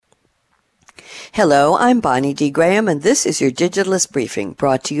Hello, I'm Bonnie D. Graham, and this is your Digitalist Briefing,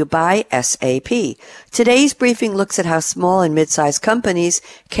 brought to you by SAP. Today's briefing looks at how small and mid-sized companies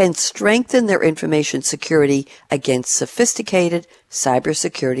can strengthen their information security against sophisticated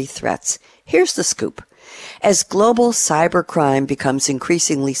cybersecurity threats. Here's the scoop. As global cybercrime becomes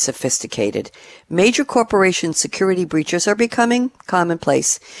increasingly sophisticated, major corporation security breaches are becoming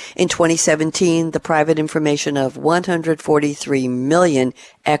commonplace. In 2017, the private information of 143 million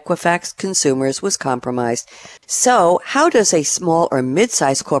Equifax consumers was compromised. So, how does a small or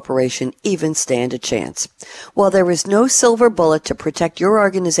mid-sized corporation even stand a chance? While there is no silver bullet to protect your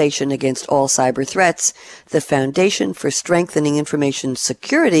organization against all cyber threats, the foundation for strengthening information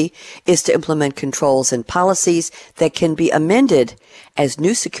security is to implement controls and policies that can be amended as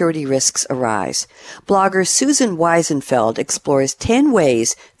new security risks arise. Blogger Susan Weisenfeld explores 10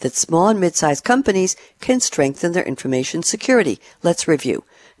 ways that small and mid-sized companies can strengthen their information security. Let's review.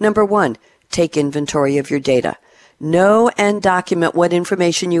 Number 1, take inventory of your data. Know and document what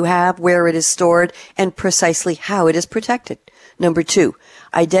information you have, where it is stored, and precisely how it is protected. Number 2,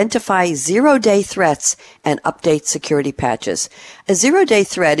 identify zero-day threats and update security patches. A zero-day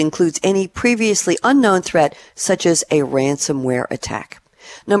threat includes any previously unknown threat, such as a ransomware attack.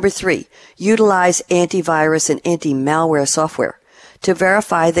 Number 3, utilize antivirus and anti-malware software. To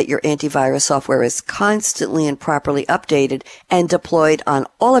verify that your antivirus software is constantly and properly updated and deployed on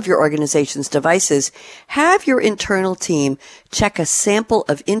all of your organization's devices, have your internal team check a sample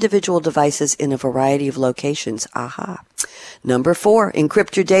of individual devices in a variety of locations. Aha. Number 4,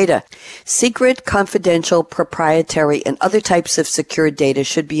 encrypt your data. Secret, confidential, proprietary, and other types of secured data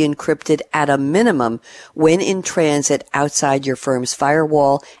should be encrypted at a minimum when in transit outside your firm's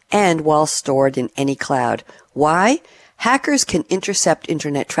firewall and while stored in any cloud. Why? Hackers can intercept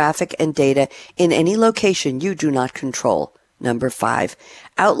internet traffic and data in any location you do not control. Number 5,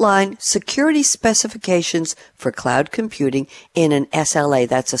 outline security specifications for cloud computing in an SLA,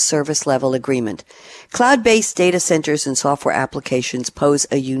 that's a service level agreement. Cloud-based data centers and software applications pose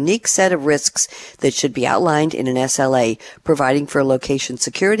a unique set of risks that should be outlined in an SLA, providing for location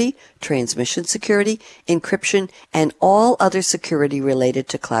security, transmission security, encryption, and all other security related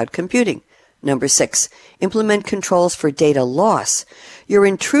to cloud computing. Number 6, implement controls for data loss. Your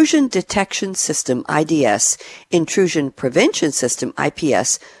intrusion detection system, IDS, intrusion prevention system,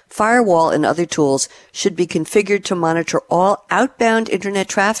 IPS, firewall, and other tools should be configured to monitor all outbound internet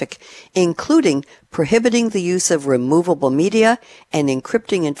traffic, including prohibiting the use of removable media and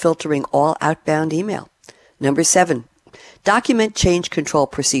encrypting and filtering all outbound email. Number 7, document change control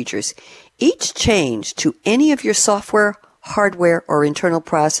procedures. Each change to any of your software, hardware, or internal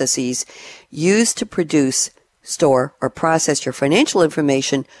processes used to produce, store, or process your financial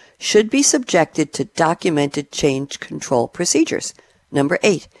information should be subjected to documented change control procedures. Number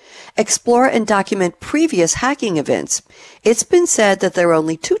 8, explore and document previous hacking events. It's been said that there are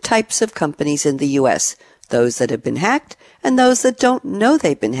only 2 types of companies in the U.S., those that have been hacked and those that don't know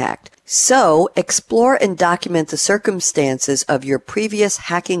they've been hacked. So, explore and document the circumstances of your previous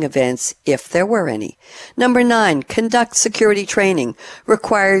hacking events, if there were any. Number 9, conduct security training.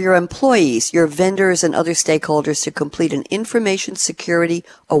 Require your employees, your vendors, and other stakeholders to complete an information security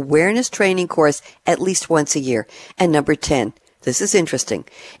awareness training course at least once a year. And number 10, this is interesting,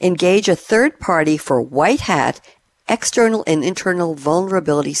 engage a third party for white hat, external and internal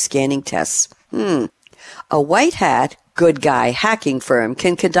vulnerability scanning tests. A white hat, good guy hacking firm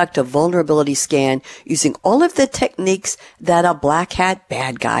can conduct a vulnerability scan using all of the techniques that a black hat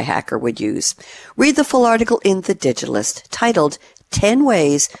bad guy hacker would use. Read the full article in The Digitalist titled 10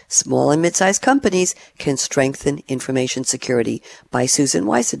 Ways Small and Mid-Sized Companies Can Strengthen Information Security by Susan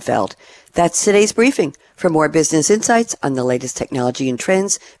Weisenfeld. That's today's briefing. For more business insights on the latest technology and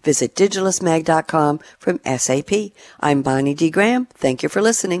trends, visit digitalistmag.com from SAP. I'm Bonnie D. Graham. Thank you for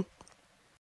listening.